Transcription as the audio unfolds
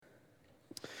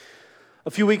A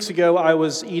few weeks ago, I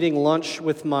was eating lunch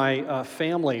with my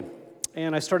family,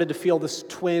 and I started to feel this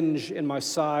twinge in my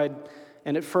side.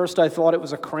 And at first, I thought it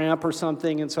was a cramp or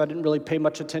something, and so I didn't really pay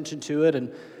much attention to it.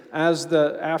 And as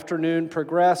the afternoon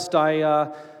progressed,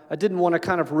 I didn't want to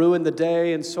kind of ruin the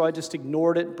day, and so I just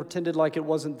ignored it and pretended like it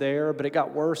wasn't there. But it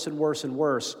got worse and worse and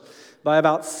worse. By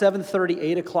about 7:30,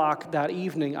 8 o'clock that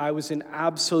evening, I was in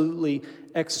absolutely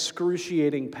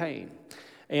excruciating pain.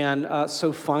 And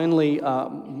so finally,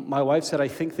 my wife said, I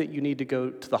think that you need to go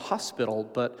to the hospital.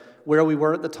 But where we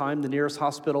were at the time, the nearest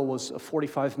hospital was a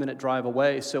 45-minute drive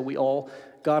away. So we all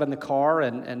got in the car,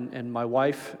 and my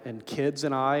wife and kids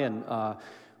and I, and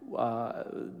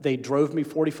they drove me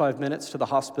 45 minutes to the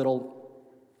hospital.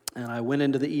 And I went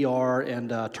into the ER,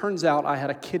 and turns out I had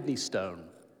a kidney stone.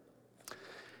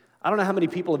 I don't know how many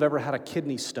people have ever had a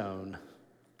kidney stone.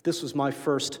 This was my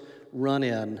first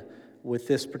run-in with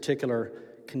this particular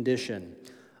condition.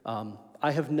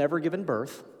 I have never given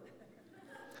birth,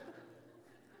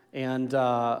 and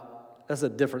that's a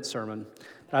different sermon.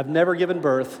 I've never given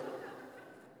birth.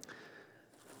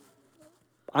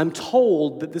 I'm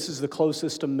told that this is the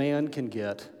closest a man can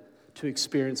get to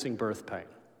experiencing birth pain.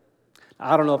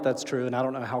 I don't know if that's true, and I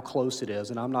don't know how close it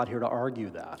is, and I'm not here to argue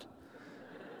that.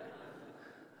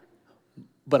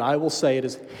 But I will say it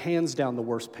is hands down the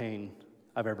worst pain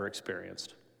I've ever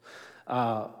experienced.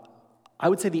 I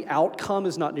would say the outcome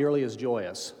is not nearly as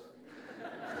joyous.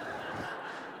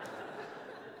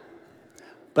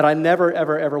 But I never,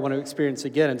 ever, ever want to experience it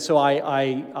again. And so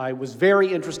I was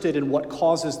very interested in what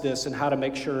causes this and how to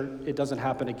make sure it doesn't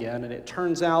happen again. And it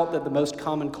turns out that the most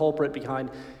common culprit behind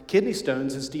kidney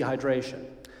stones is dehydration.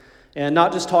 And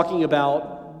not just talking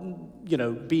about,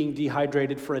 being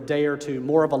dehydrated for a day or two,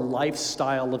 more of a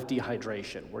lifestyle of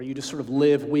dehydration, where you just sort of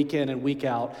live week in and week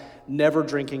out, never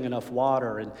drinking enough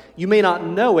water. And you may not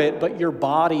know it, but your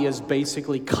body is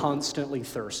basically constantly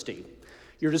thirsty.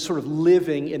 You're just sort of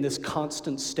living in this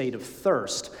constant state of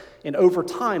thirst. And over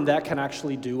time, that can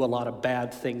actually do a lot of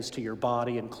bad things to your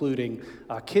body, including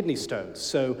kidney stones.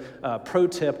 So, pro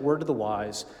tip, word to the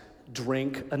wise,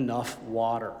 drink enough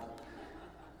water.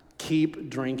 Keep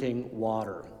drinking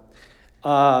water.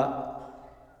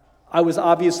 I was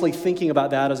obviously thinking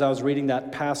about that as I was reading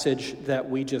that passage that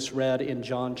we just read in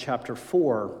John chapter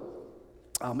 4.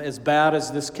 As bad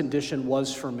as this condition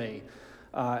was for me,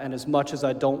 and as much as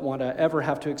I don't want to ever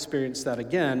have to experience that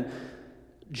again,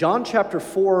 John chapter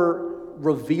 4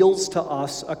 reveals to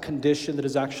us a condition that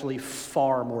is actually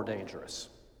far more dangerous.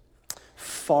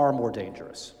 Far more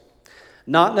dangerous.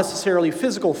 Not necessarily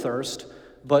physical thirst,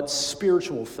 but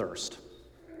spiritual thirst.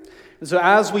 And so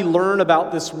as we learn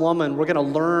about this woman, we're going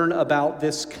to learn about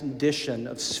this condition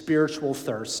of spiritual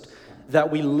thirst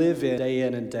that we live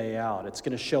in and day out. It's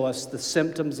going to show us the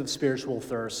symptoms of spiritual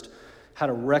thirst, how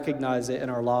to recognize it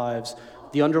in our lives,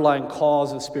 the underlying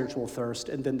cause of spiritual thirst,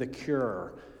 and then the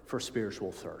cure for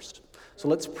spiritual thirst. So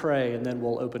let's pray, and then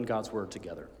we'll open God's word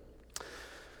together.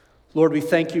 Lord, we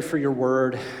thank you for your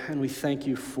word, and we thank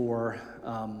you for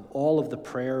all of the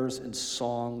prayers and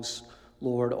songs,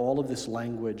 Lord, all of this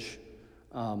language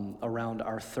around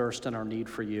our thirst and our need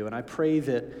for you. And I pray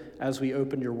that as we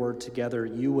open your word together,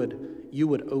 you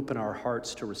would open our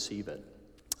hearts to receive it,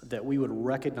 that we would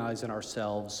recognize in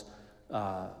ourselves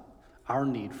our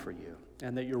need for you,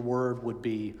 and that your word would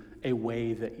be a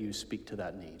way that you speak to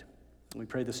that need. And we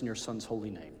pray this in your Son's holy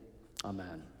name.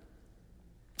 Amen.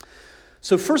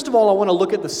 So first of all, I want to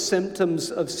look at the symptoms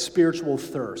of spiritual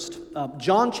thirst.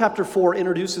 John chapter 4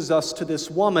 introduces us to this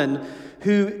woman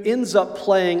who ends up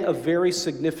playing a very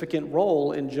significant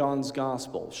role in John's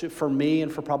gospel. For me,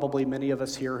 and for probably many of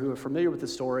us here who are familiar with the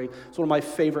story, it's one of my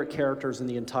favorite characters in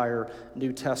the entire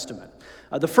New Testament.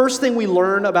 The first thing we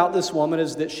learn about this woman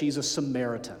is that she's a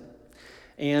Samaritan.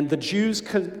 And the Jews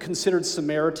considered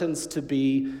Samaritans to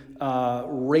be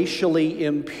racially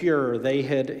impure. They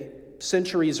had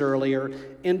centuries earlier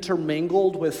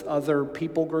intermingled with other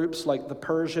people groups like the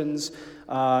Persians,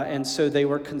 and so they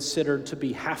were considered to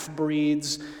be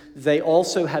half-breeds. They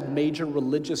also had major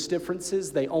religious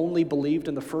differences. They only believed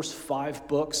in the first 5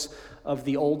 books of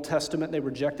the Old Testament. They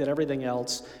rejected everything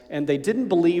else, and they didn't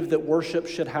believe that worship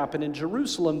should happen in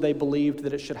Jerusalem. They believed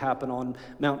that it should happen on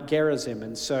Mount Gerizim,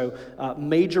 and so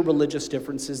major religious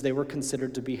differences. They were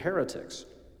considered to be heretics.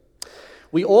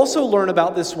 We also learn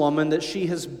about this woman that she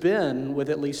has been with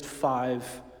at least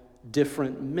 5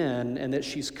 different men, and that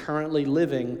she's currently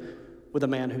living with a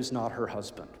man who's not her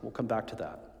husband. We'll come back to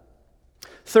that.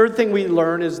 Third thing we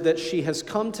learn is that she has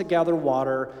come to gather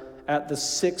water at the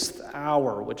 6th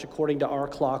hour, which according to our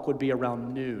clock would be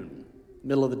around noon,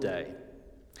 middle of the day.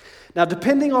 Now,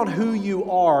 depending on who you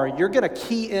are, you're going to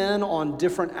key in on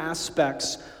different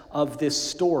aspects of this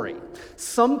story.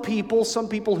 Some people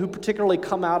who particularly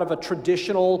come out of a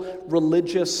traditional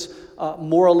religious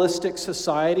moralistic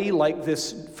society like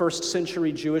this first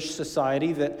century Jewish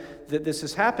society that this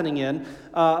is happening in,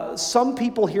 some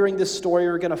people hearing this story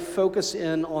are going to focus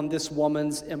in on this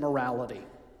woman's immorality.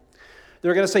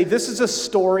 They're going to say, this is a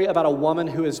story about a woman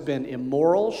who has been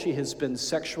immoral. She has been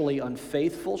sexually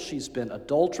unfaithful. She's been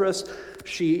adulterous.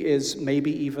 She is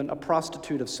maybe even a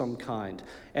prostitute of some kind.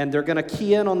 And they're going to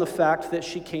key in on the fact that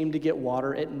she came to get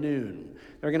water at noon.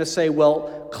 They're going to say,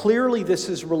 well, clearly this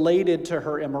is related to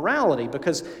her immorality,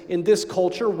 because in this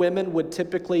culture, women would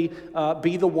typically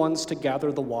be the ones to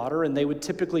gather the water, and they would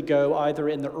typically go either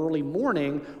in the early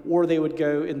morning or they would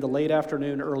go in the late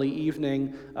afternoon, early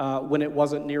evening when it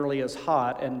wasn't nearly as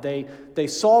hot. And they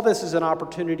saw this as an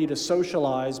opportunity to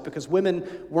socialize, because women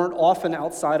weren't often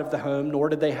outside of the home, nor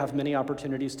did they have many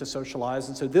opportunities to socialize.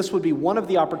 And so this would be one of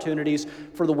the opportunities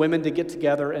for the women to get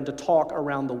together and to talk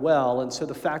around the well. And so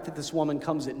the fact that this woman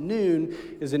comes at noon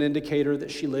is an indicator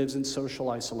that she lives in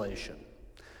social isolation.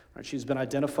 Right? She's been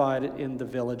identified in the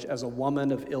village as a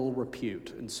woman of ill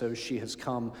repute, and so she has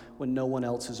come when no one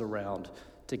else is around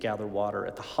to gather water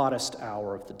at the hottest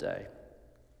hour of the day.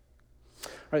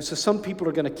 Right, so some people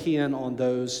are going to key in on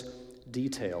those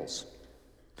details.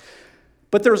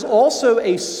 But there's also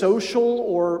a social,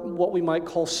 or what we might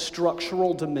call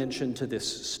structural, dimension to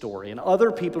this story, and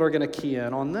other people are going to key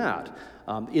in on that.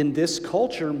 In this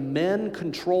culture, men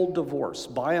controlled divorce.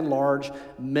 By and large,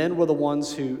 men were the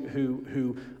ones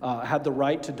who had the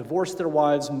right to divorce their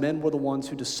wives. Men were the ones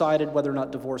who decided whether or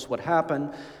not divorce would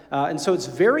happen. And so it's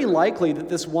very likely that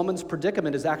this woman's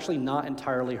predicament is actually not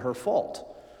entirely her fault.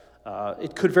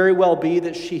 It could very well be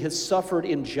that she has suffered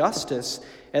injustice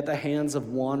at the hands of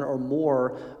one or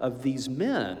more of these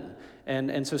men.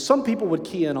 And so some people would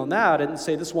key in on that and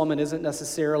say this woman isn't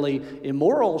necessarily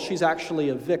immoral, she's actually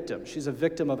a victim. She's a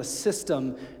victim of a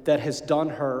system that has done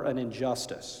her an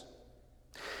injustice.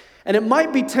 And it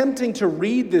might be tempting to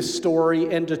read this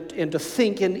story and to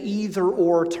think in either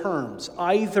or terms.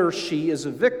 Either she is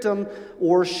a victim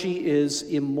or she is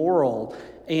immoral.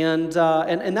 And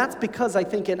that's because I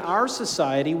think in our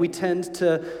society we tend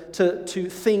to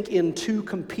think in two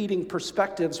competing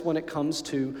perspectives when it comes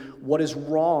to what is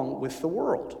wrong with the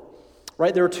world.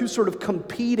 Right? There are two sort of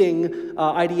competing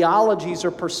ideologies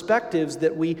or perspectives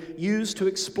that we use to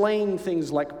explain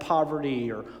things like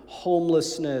poverty or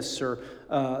homelessness or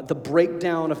the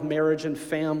breakdown of marriage and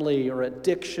family or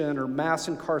addiction or mass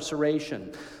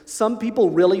incarceration. Some people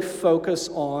really focus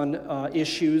on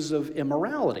issues of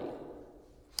immorality.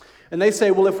 And they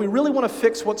say, well, if we really want to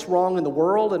fix what's wrong in the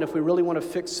world and if we really want to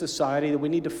fix society, then we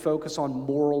need to focus on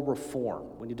moral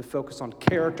reform. We need to focus on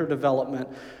character development.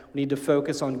 We need to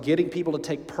focus on getting people to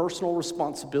take personal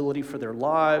responsibility for their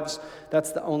lives.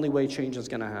 That's the only way change is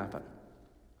going to happen.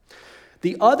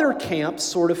 The other camp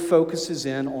sort of focuses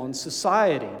in on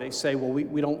society. They say, well,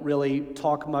 we don't really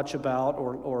talk much about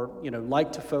or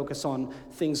like to focus on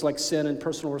things like sin and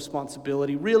personal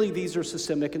responsibility. Really, these are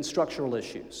systemic and structural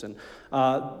issues. And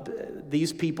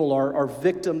these people are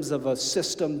victims of a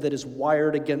system that is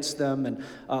wired against them. And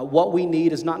what we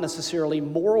need is not necessarily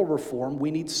moral reform.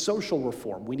 We need social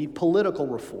reform. We need political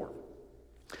reform.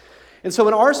 And so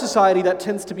in our society, that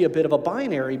tends to be a bit of a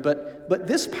binary, but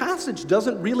this passage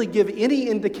doesn't really give any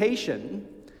indication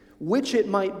which it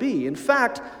might be. In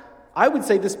fact, I would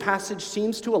say this passage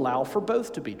seems to allow for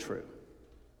both to be true,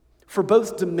 for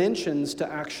both dimensions to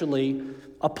actually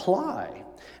apply.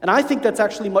 And I think that's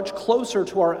actually much closer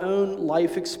to our own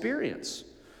life experience.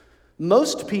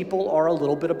 Most people are a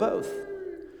little bit of both,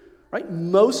 right?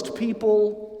 Most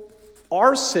people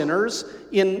are sinners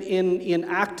in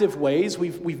active ways.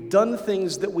 We've done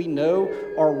things that we know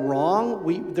are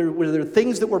wrong. There are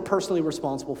things that we're personally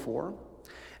responsible for.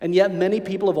 And yet many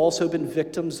people have also been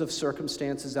victims of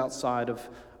circumstances outside of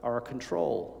our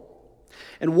control.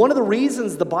 And one of the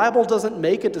reasons the Bible doesn't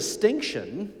make a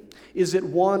distinction, is it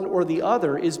one or the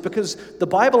other, is because the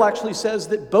Bible actually says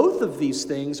that both of these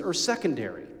things are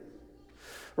secondary.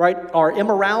 Right? Our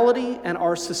immorality and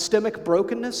our systemic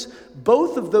brokenness,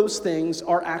 both of those things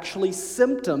are actually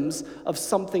symptoms of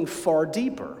something far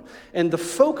deeper. And the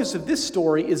focus of this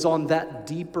story is on that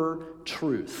deeper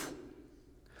truth.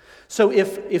 So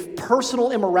if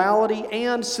personal immorality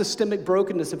and systemic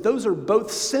brokenness, if those are both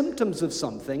symptoms of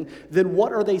something, then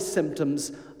what are they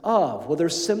symptoms of? Well, they're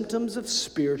symptoms of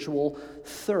spiritual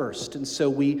thirst. And so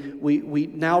we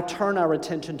now turn our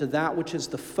attention to that which is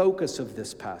the focus of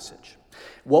this passage.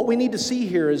 What we need to see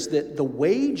here is that the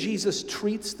way Jesus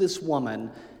treats this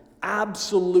woman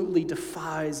absolutely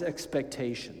defies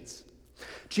expectations.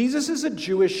 Jesus is a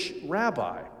Jewish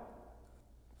rabbi.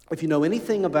 If you know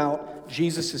anything about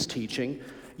Jesus' teaching,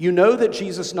 you know that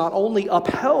Jesus not only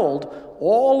upheld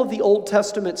all of the Old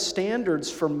Testament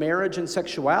standards for marriage and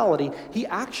sexuality, he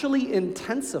actually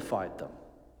intensified them.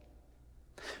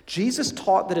 Jesus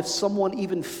taught that if someone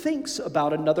even thinks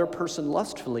about another person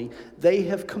lustfully, they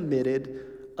have committed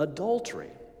adultery.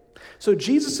 So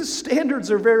Jesus'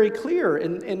 standards are very clear,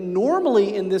 and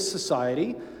normally in this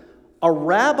society, a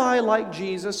rabbi like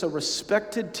Jesus, a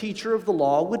respected teacher of the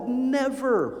law, would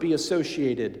never be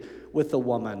associated with a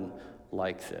woman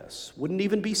like this, wouldn't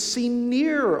even be seen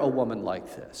near a woman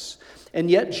like this. And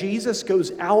yet Jesus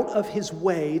goes out of his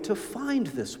way to find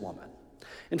this woman.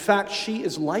 In fact, she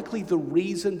is likely the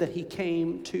reason that he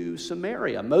came to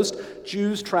Samaria. Most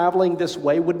Jews traveling this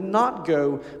way would not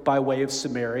go by way of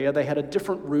Samaria. They had a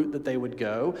different route that they would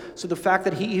go. So the fact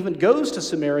that he even goes to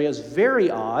Samaria is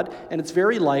very odd, and it's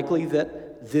very likely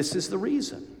that this is the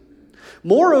reason.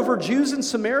 Moreover, Jews and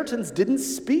Samaritans didn't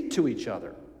speak to each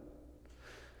other.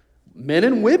 Men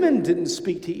and women didn't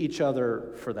speak to each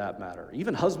other for that matter.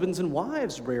 Even husbands and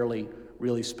wives rarely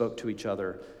really spoke to each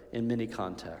other in many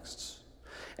contexts.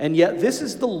 And yet this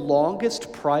is the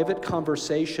longest private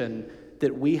conversation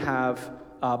that we have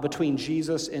between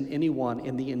Jesus and anyone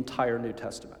in the entire New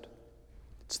Testament.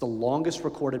 It's the longest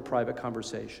recorded private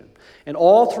conversation. And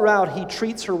all throughout, he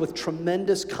treats her with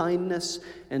tremendous kindness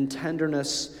and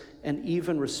tenderness and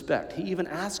even respect. He even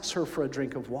asks her for a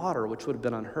drink of water, which would have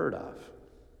been unheard of.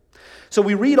 So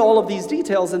we read all of these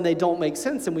details and they don't make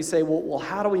sense, and we say, well,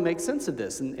 how do we make sense of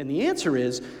this? And the answer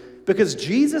is because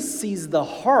Jesus sees the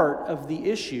heart of the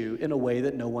issue in a way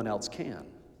that no one else can.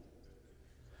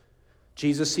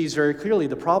 Jesus sees very clearly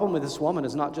the problem with this woman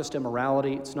is not just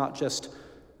immorality, it's not just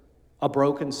a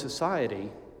broken society.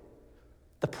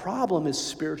 The problem is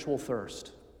spiritual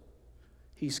thirst.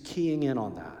 He's keying in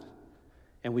on that.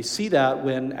 And we see that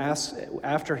when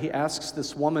after he asks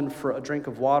this woman for a drink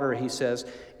of water, he says,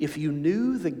 if you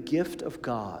knew the gift of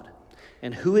God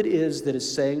and who it is that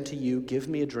is saying to you, give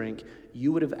me a drink,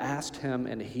 you would have asked him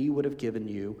and he would have given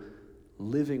you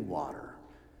living water.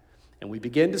 And we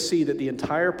begin to see that the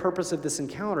entire purpose of this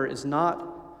encounter is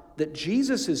not that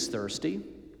Jesus is thirsty,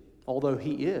 although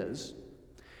he is.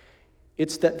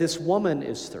 It's that this woman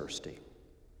is thirsty.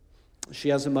 She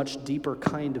has a much deeper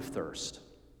kind of thirst.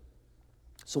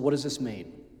 So what does this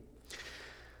mean?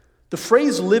 The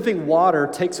phrase living water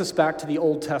takes us back to the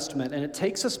Old Testament, and it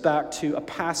takes us back to a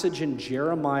passage in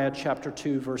Jeremiah chapter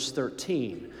 2, verse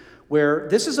 13, where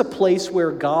this is a place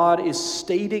where God is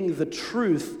stating the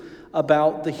truth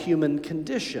about the human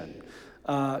condition.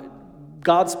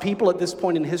 God's people at this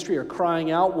point in history are crying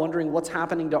out, wondering what's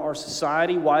happening to our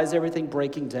society, why is everything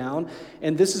breaking down?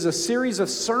 And this is a series of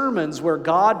sermons where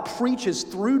God preaches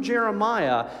through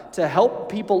Jeremiah to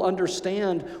help people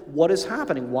understand what is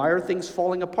happening, why are things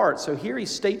falling apart. So here he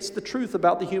states the truth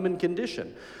about the human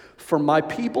condition. For my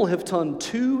people have done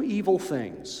two evil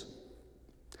things.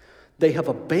 They have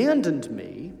abandoned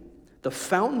me, the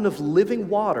fountain of living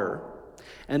water,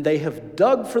 and they have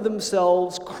dug for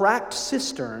themselves cracked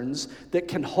cisterns that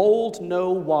can hold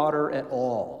no water at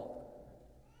all.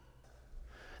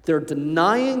 They're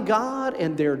denying God,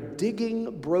 and they're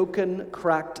digging broken,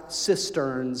 cracked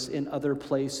cisterns in other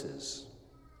places.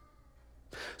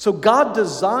 So God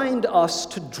designed us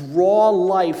to draw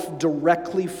life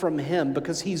directly from him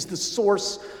because he's the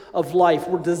source of life.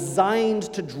 We're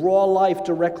designed to draw life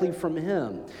directly from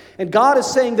him. And God is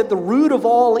saying that the root of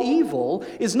all evil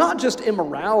is not just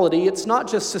immorality, it's not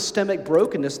just systemic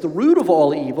brokenness. The root of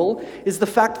all evil is the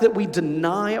fact that we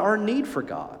deny our need for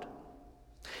God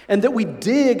and that we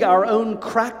dig our own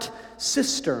cracked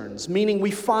cisterns, meaning we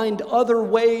find other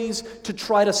ways to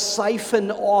try to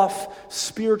siphon off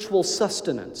spiritual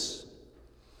sustenance.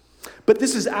 But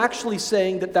this is actually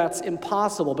saying that that's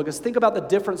impossible, because think about the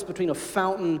difference between a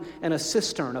fountain and a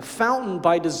cistern. A fountain,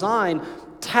 by design,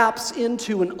 taps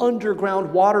into an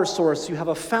underground water source. You have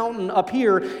a fountain up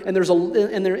here, and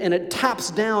and it taps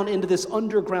down into this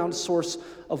underground source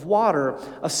of water.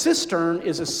 A cistern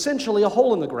is essentially a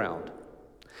hole in the ground.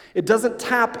 It doesn't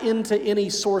tap into any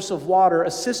source of water.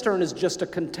 A cistern is just a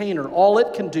container. All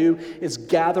it can do is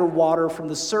gather water from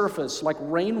the surface, like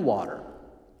rainwater.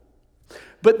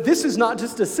 But this is not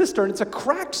just a cistern, it's a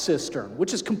cracked cistern,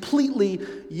 which is completely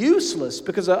useless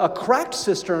because a cracked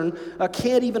cistern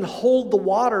can't even hold the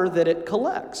water that it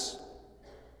collects.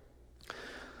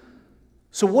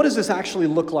 So what does this actually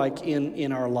look like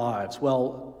in our lives?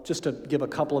 Well, just to give a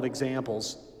couple of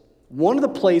examples, one of the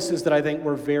places that I think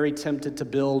we're very tempted to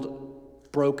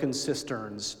build broken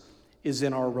cisterns is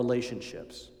in our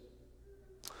relationships.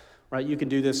 Right? You can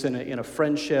do this in a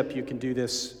friendship, you can do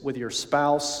this with your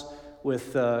spouse,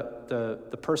 with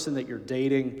the person that you're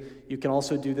dating. You can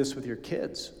also do this with your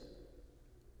kids.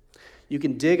 You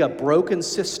can dig a broken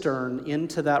cistern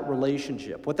into that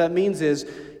relationship. What that means is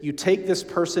you take this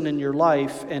person in your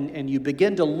life and you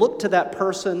begin to look to that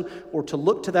person or to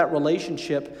look to that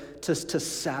relationship to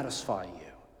satisfy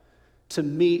you, to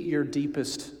meet your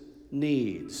deepest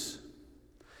needs.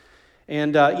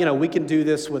 And, we can do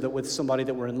this with somebody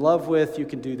that we're in love with. You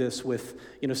can do this with,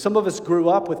 some of us grew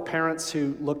up with parents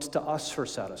who looked to us for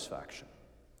satisfaction.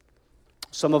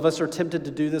 Some of us are tempted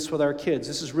to do this with our kids.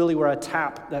 This is really where I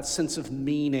tap that sense of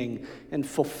meaning and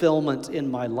fulfillment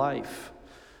in my life,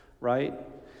 right?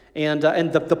 And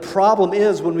the problem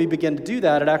is when we begin to do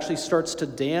that, it actually starts to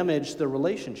damage the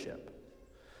relationship.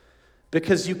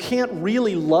 Because you can't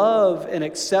really love and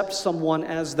accept someone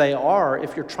as they are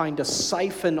if you're trying to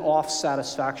siphon off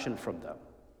satisfaction from them.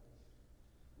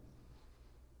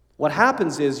 What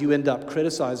happens is you end up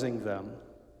criticizing them.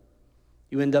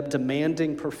 You end up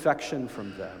demanding perfection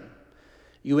from them.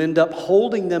 You end up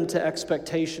holding them to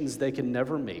expectations they can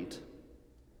never meet.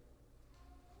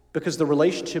 Because the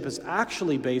relationship is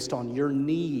actually based on your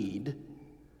need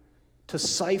to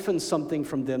siphon something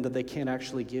from them that they can't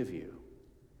actually give you.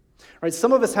 Right?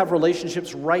 Some of us have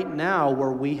relationships right now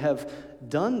where we have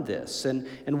done this. And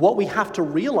what we have to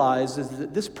realize is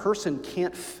that this person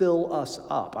can't fill us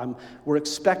up. We're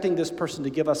expecting this person to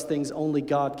give us things only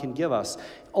God can give us.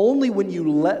 Only when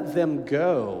you let them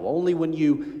go, only when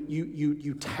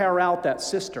you tear out that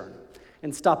cistern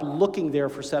and stop looking there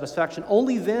for satisfaction,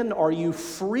 only then are you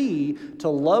free to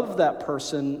love that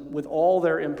person with all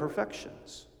their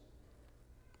imperfections.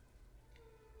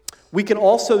 We can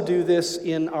also do this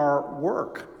in our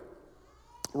work,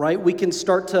 right? We can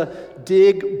start to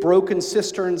dig broken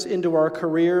cisterns into our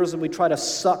careers and we try to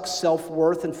suck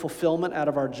self-worth and fulfillment out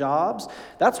of our jobs.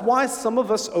 That's why some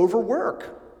of us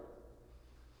overwork.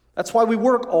 That's why we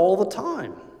work all the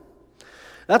time.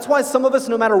 That's why some of us,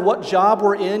 no matter what job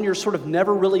we're in, you're sort of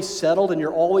never really settled and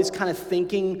you're always kind of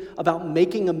thinking about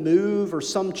making a move or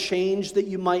some change that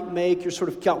you might make. You're sort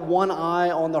of got one eye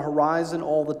on the horizon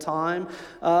all the time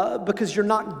because you're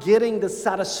not getting the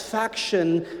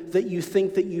satisfaction that you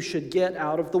think that you should get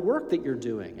out of the work that you're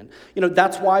doing. And,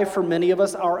 that's why for many of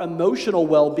us, our emotional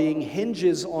well-being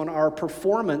hinges on our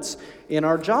performance in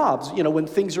our jobs. When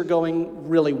things are going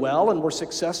really well and we're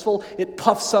successful, it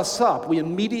puffs us up. We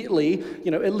immediately,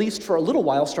 at least for a little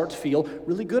while, start to feel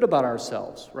really good about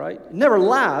ourselves, right? It never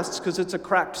lasts because it's a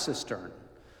cracked cistern.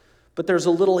 But there's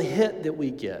a little hit that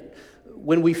we get.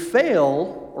 When we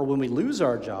fail or when we lose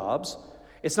our jobs,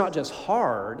 it's not just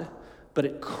hard, but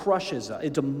it crushes us,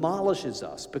 it demolishes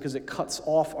us because it cuts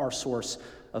off our source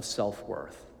of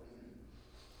self-worth.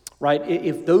 Right?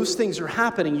 If those things are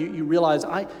happening, you realize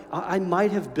I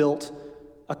might have built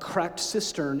a cracked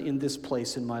cistern in this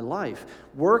place in my life.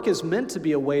 Work is meant to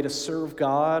be a way to serve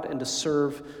God and to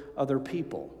serve other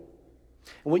people.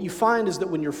 And what you find is that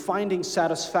when you're finding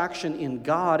satisfaction in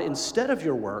God instead of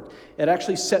your work, it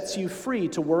actually sets you free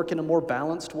to work in a more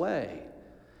balanced way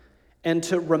and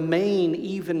to remain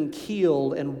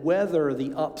even-keeled and weather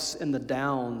the ups and the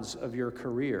downs of your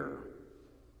career.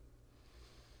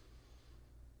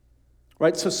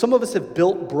 Right? So some of us have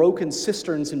built broken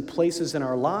cisterns in places in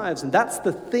our lives, and that's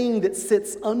the thing that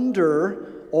sits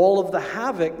under all of the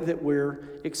havoc that we're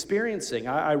experiencing.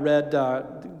 I read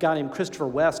a guy named Christopher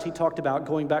West. He talked about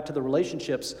going back to the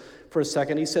relationships for a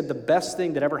second. He said the best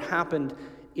thing that ever happened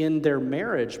in their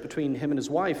marriage between him and his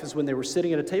wife is when they were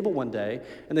sitting at a table one day,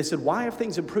 and they said, why have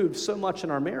things improved so much in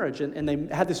our marriage? And they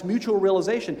had this mutual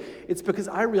realization. It's because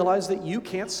I realized that you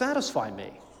can't satisfy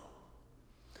me.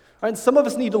 And some of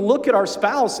us need to look at our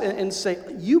spouse and say,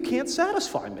 you can't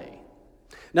satisfy me.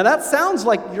 Now that sounds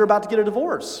like you're about to get a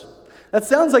divorce. That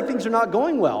sounds like things are not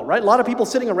going well, right? A lot of people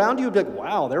sitting around you would be like,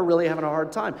 wow, they're really having a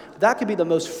hard time. But that could be the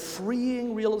most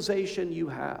freeing realization you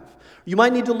have. You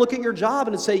might need to look at your job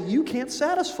and say, you can't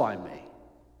satisfy me.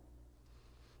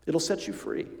 It'll set you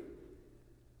free.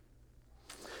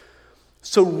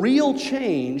 So real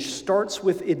change starts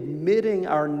with admitting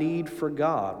our need for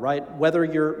God, right? Whether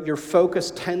your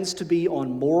focus tends to be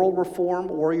on moral reform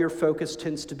or your focus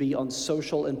tends to be on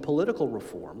social and political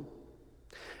reform,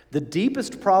 the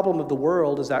deepest problem of the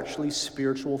world is actually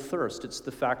spiritual thirst. It's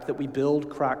the fact that we build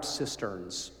cracked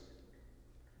cisterns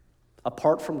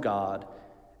apart from God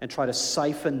and try to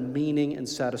siphon meaning and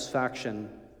satisfaction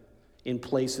in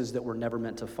places that were never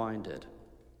meant to find it.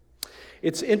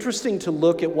 It's interesting to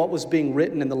look at what was being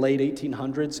written in the late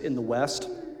 1800s in the West.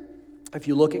 If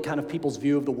you look at kind of people's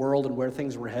view of the world and where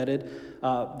things were headed,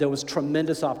 there was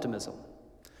tremendous optimism,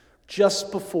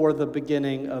 just before the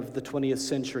beginning of the 20th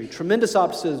century. Tremendous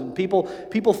optimism.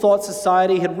 People thought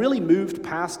society had really moved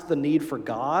past the need for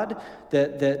God,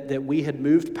 that we had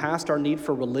moved past our need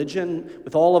for religion.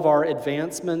 With all of our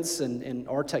advancements and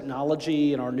our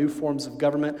technology and our new forms of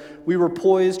government, we were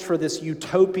poised for this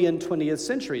utopian 20th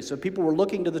century. So people were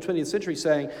looking to the 20th century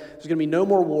saying, there's going to be no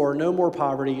more war, no more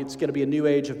poverty, it's going to be a new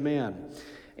age of man.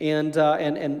 And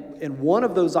one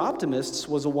of those optimists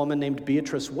was a woman named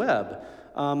Beatrice Webb.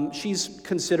 She's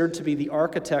considered to be the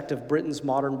architect of Britain's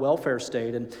modern welfare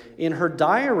state. And in her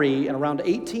diary, in around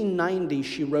 1890,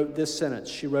 she wrote this sentence.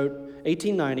 She wrote,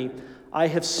 1890, "I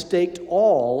have staked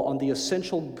all on the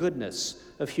essential goodness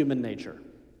of human nature."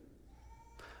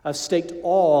 I've staked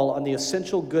all on the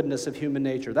essential goodness of human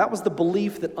nature. That was the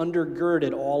belief that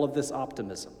undergirded all of this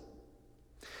optimism.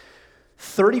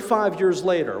 35 years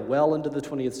later, well into the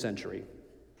 20th century,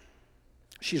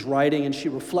 she's writing and she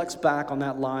reflects back on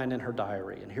that line in her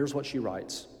diary. And here's what she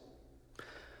writes.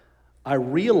 "I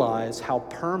realize how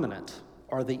permanent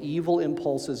are the evil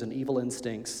impulses and evil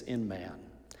instincts in man,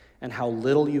 and how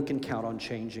little you can count on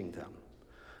changing them.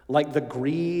 Like the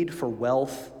greed for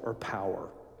wealth or power,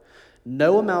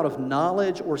 no amount of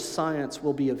knowledge or science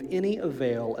will be of any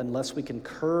avail unless we can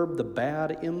curb the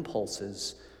bad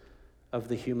impulses of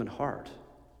the human heart."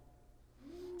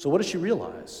 So what does she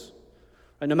realize?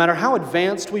 And no matter how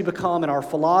advanced we become in our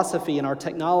philosophy and our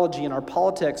technology and our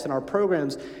politics and our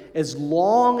programs, as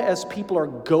long as people are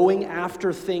going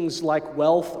after things like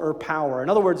wealth or power, in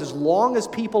other words, as long as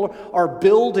people are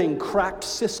building cracked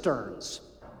cisterns,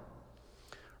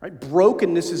 right,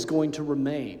 brokenness is going to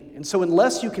remain. And so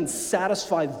unless you can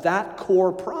satisfy that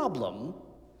core problem,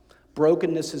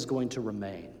 brokenness is going to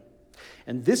remain.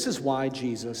 And this is why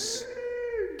Jesus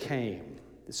came.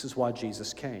 This is why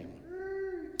Jesus came.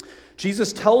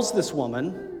 Jesus tells this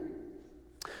woman,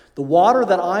 "The water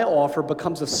that I offer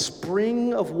becomes a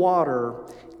spring of water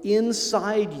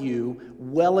inside you,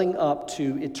 welling up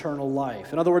to eternal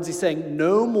life." In other words, he's saying,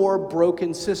 no more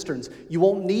broken cisterns. You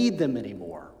won't need them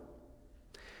anymore.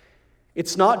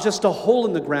 It's not just a hole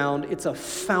in the ground, it's a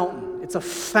fountain. It's a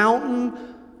fountain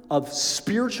of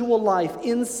spiritual life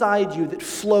inside you that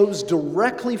flows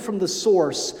directly from the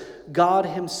source, God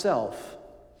himself.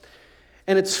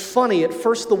 And it's funny, at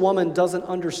first the woman doesn't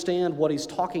understand what he's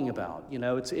talking about.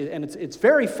 It's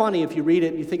very funny if you read it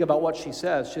and you think about what she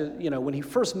says. When he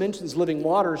first mentions living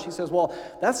water, she says, "Well,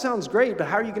 that sounds great, but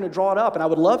how are you going to draw it up? And I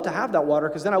would love to have that water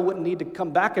because then I wouldn't need to come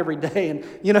back every day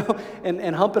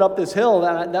and hump it up this hill.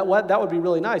 That would be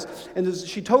really nice." And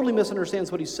she totally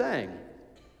misunderstands what he's saying.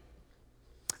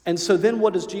 And so then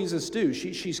what does Jesus do?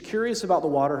 She's curious about the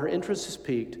water, her interest is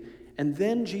piqued, and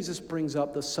then Jesus brings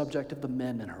up the subject of the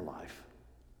men in her life.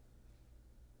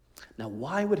 Now,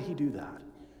 why would he do that?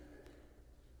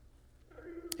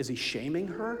 Is he shaming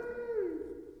her?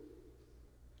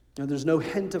 No, there's no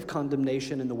hint of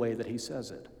condemnation in the way that he says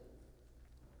it.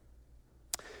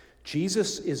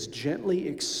 Jesus is gently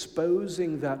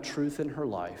exposing that truth in her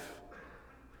life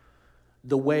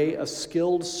the way a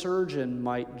skilled surgeon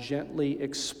might gently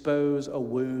expose a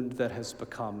wound that has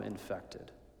become infected.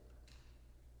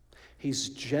 He's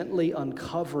gently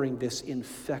uncovering this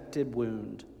infected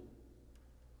wound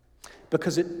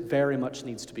because it very much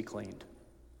needs to be cleaned.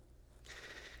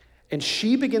 And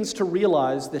she begins to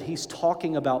realize that he's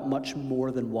talking about much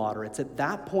more than water. It's at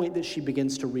that point that she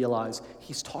begins to realize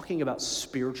he's talking about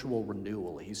spiritual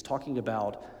renewal. He's talking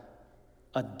about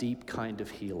a deep kind of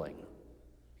healing.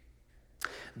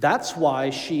 That's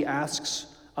why she asks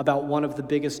about one of the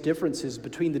biggest differences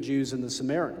between the Jews and the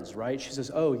Samaritans, right? She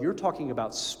says, "Oh, you're talking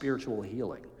about spiritual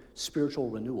healing, spiritual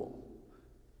renewal.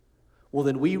 Well,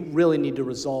 then we really need to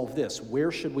resolve this.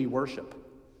 Where should we worship?"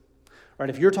 Right?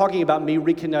 If you're talking about me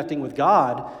reconnecting with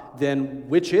God, then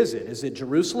which is it? Is it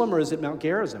Jerusalem or is it Mount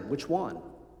Gerizim? Which one?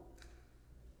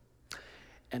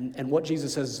 And what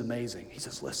Jesus says is amazing. He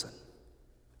says, listen,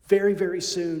 very, very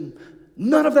soon,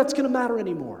 none of that's going to matter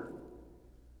anymore.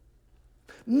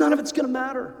 None of it's going to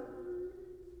matter.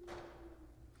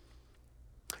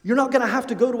 You're not going to have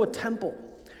to go to a temple.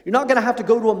 You're not going to have to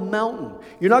go to a mountain.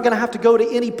 You're not going to have to go to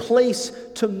any place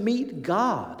to meet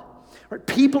God. Right?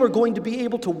 People are going to be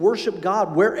able to worship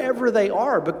God wherever they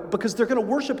are because they're going to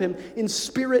worship him in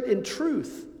spirit and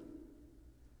truth.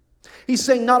 He's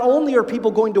saying not only are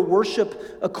people going to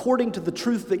worship according to the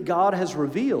truth that God has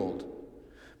revealed,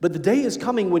 but the day is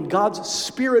coming when God's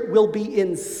Spirit will be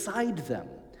inside them,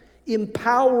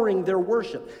 empowering their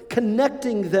worship,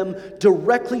 connecting them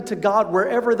directly to God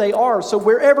wherever they are. So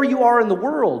wherever you are in the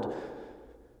world,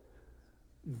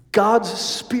 God's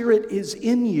Spirit is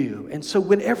in you. And so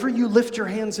whenever you lift your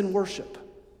hands in worship,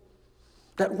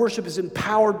 That worship is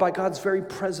empowered by God's very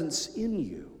presence in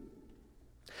you.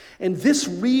 And this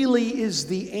really is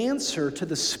the answer to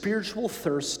the spiritual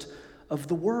thirst of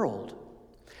the world.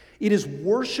 It is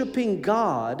worshiping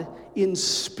God in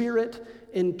spirit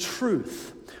and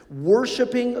truth.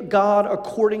 Worshiping God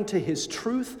according to His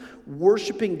truth.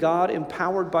 Worshiping God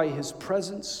empowered by His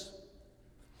presence.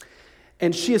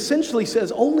 And she essentially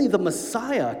says only the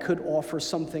Messiah could offer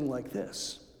something like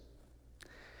this.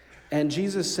 And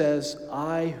Jesus says,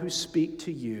 I who speak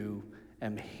to you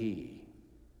am He.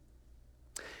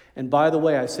 And by the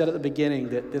way, I said at the beginning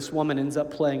that this woman ends up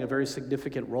playing a very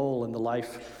significant role in the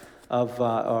life of,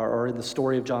 or in the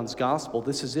story of John's gospel.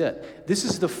 This is it. This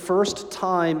is the first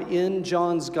time in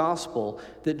John's gospel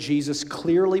that Jesus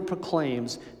clearly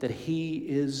proclaims that He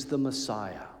is the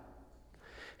Messiah.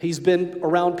 He's been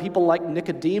around people like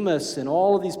Nicodemus and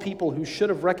all of these people who should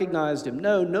have recognized Him.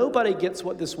 No, nobody gets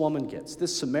what this woman gets.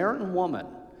 This Samaritan woman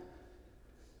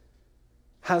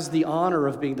has the honor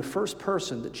of being the first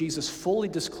person that Jesus fully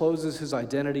discloses His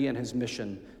identity and His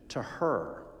mission to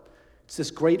her. It's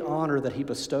this great honor that He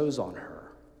bestows on her.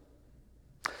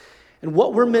 And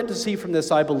what we're meant to see from this,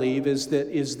 I believe, is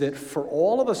that for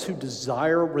all of us who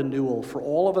desire renewal, for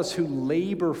all of us who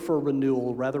labor for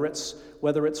renewal, whether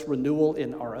it's renewal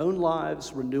in our own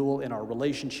lives, renewal in our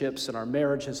relationships, in our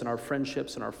marriages, in our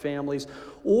friendships, in our families,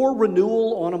 or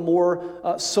renewal on a more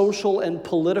social and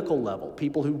political level,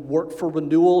 people who work for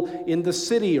renewal in the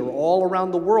city or all around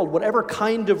the world, whatever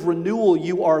kind of renewal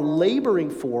you are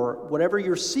laboring for, whatever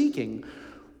you're seeking,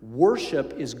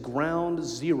 worship is ground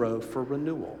zero for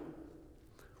renewal.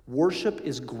 Worship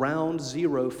is ground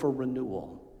zero for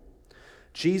renewal.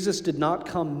 Jesus did not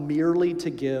come merely to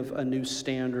give a new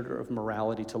standard of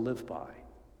morality to live by,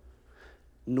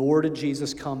 nor did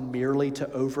Jesus come merely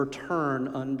to overturn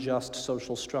unjust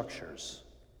social structures.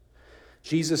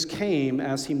 Jesus came,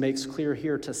 as He makes clear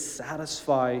here, to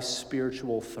satisfy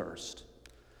spiritual thirst,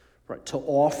 right? To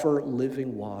offer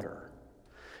living water.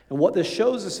 And what this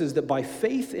shows us is that by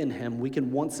faith in Him, we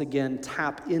can once again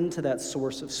tap into that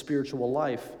source of spiritual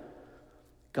life,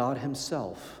 God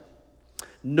Himself.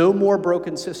 No more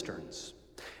broken cisterns.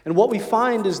 And what we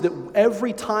find is that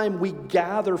every time we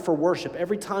gather for worship,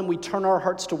 every time we turn our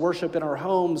hearts to worship in our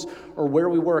homes or where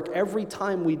we work, every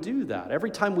time we do that,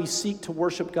 every time we seek to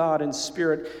worship God in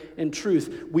spirit and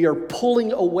truth, we are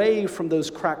pulling away from those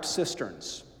cracked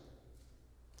cisterns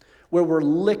where we're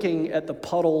licking at the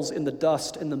puddles in the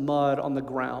dust and the mud on the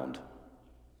ground,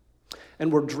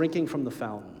 and we're drinking from the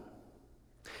fountain.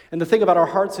 And the thing about our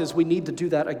hearts is we need to do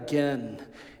that again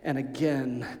and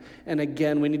again and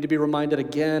again. We need to be reminded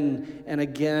again and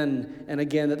again and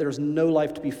again that there's no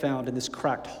life to be found in this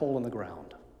cracked hole in the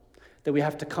ground, that we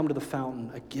have to come to the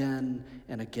fountain again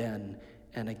and again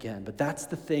and again. But that's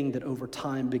the thing that over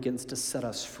time begins to set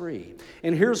us free.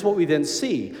 And here's what we then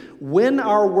see. When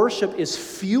our worship is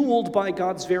fueled by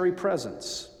God's very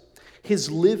presence,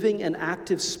 His living and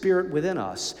active Spirit within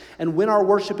us, and when our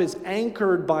worship is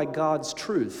anchored by God's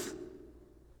truth,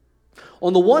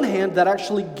 on the one hand, that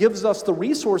actually gives us the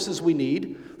resources we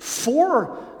need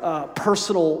for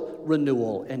personal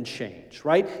renewal and change,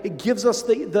 right? It gives us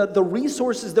the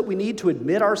resources that we need to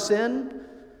admit our sin,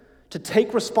 to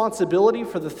take responsibility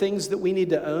for the things that we need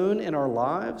to own in our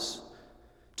lives,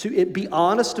 to be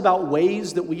honest about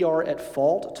ways that we are at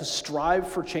fault, to strive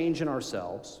for change in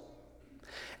ourselves.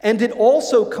 And it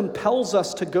also compels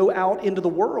us to go out into the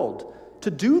world,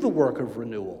 to do the work of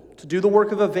renewal, to do the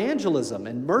work of evangelism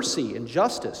and mercy and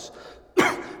justice,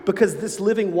 because this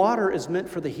living water is meant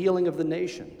for the healing of the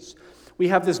nations. We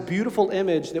have this beautiful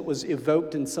image that was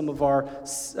evoked in some of our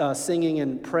singing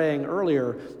and praying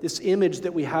earlier, this image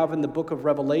that we have in the book of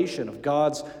Revelation of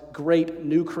God's great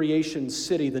new creation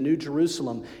city, the New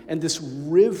Jerusalem, and this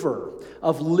river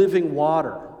of living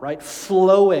water, right,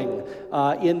 flowing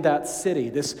in that city,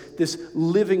 this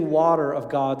living water of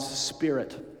God's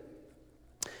Spirit.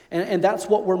 And that's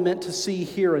what we're meant to see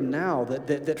here and now,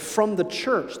 that from the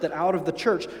church, that out of the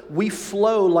church, we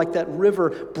flow like that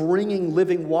river, bringing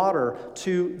living water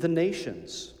to the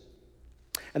nations.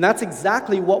 And that's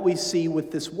exactly what we see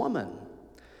with this woman.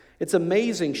 It's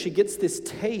amazing. She gets this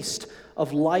taste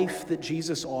of life that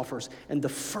Jesus offers. And the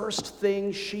first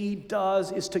thing she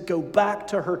does is to go back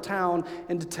to her town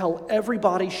and to tell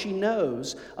everybody she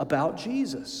knows about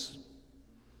Jesus.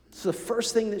 It's the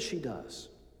first thing that she does.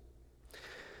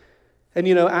 And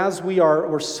as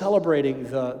we're celebrating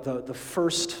the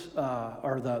first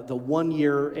or the 1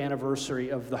 year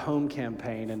anniversary of the home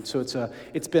campaign, and so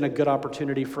it's been a good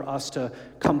opportunity for us to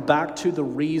come back to the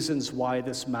reasons why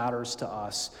this matters to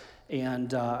us,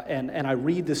 And I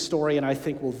read this story and I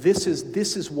think, well, this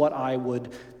is what I would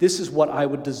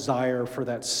desire for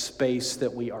that space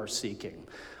that we are seeking.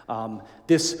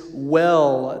 This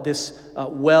well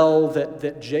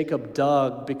that Jacob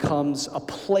dug becomes a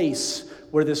place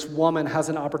where this woman has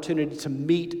an opportunity to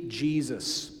meet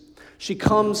Jesus. She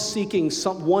comes seeking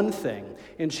one thing,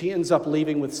 and she ends up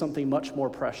leaving with something much more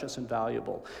precious and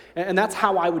valuable. And that's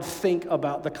how I would think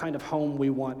about the kind of home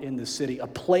we want in the city, a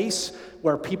place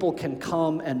where people can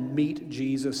come and meet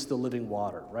Jesus, the living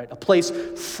water, right? A place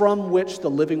from which the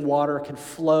living water can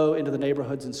flow into the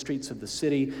neighborhoods and streets of the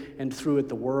city and through it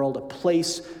the world, a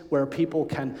place where people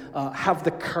can have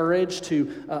the courage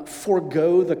to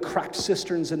forego the cracked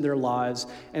cisterns in their lives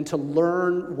and to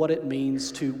learn what it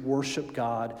means to worship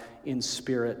God in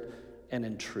spirit and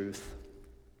in truth.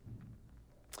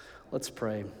 Let's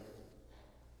pray.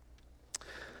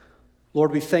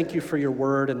 Lord, we thank you for your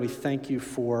word, and we thank you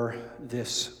for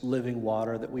this living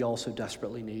water that we also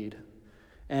desperately need.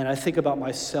 And I think about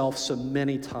myself so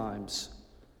many times,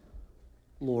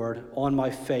 Lord, on my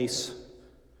face,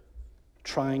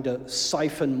 trying to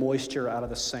siphon moisture out of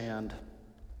the sand,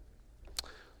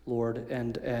 Lord,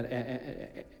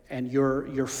 and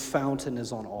your fountain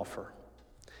is on offer.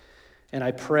 And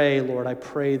I pray, Lord,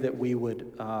 that we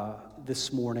would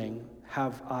this morning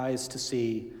have eyes to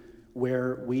see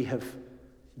where we have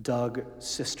dug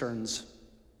cisterns,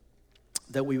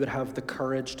 that we would have the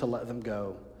courage to let them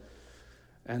go,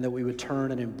 and that we would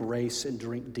turn and embrace and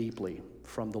drink deeply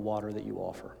from the water that you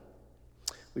offer.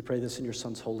 We pray this in your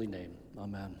Son's holy name.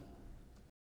 Amen.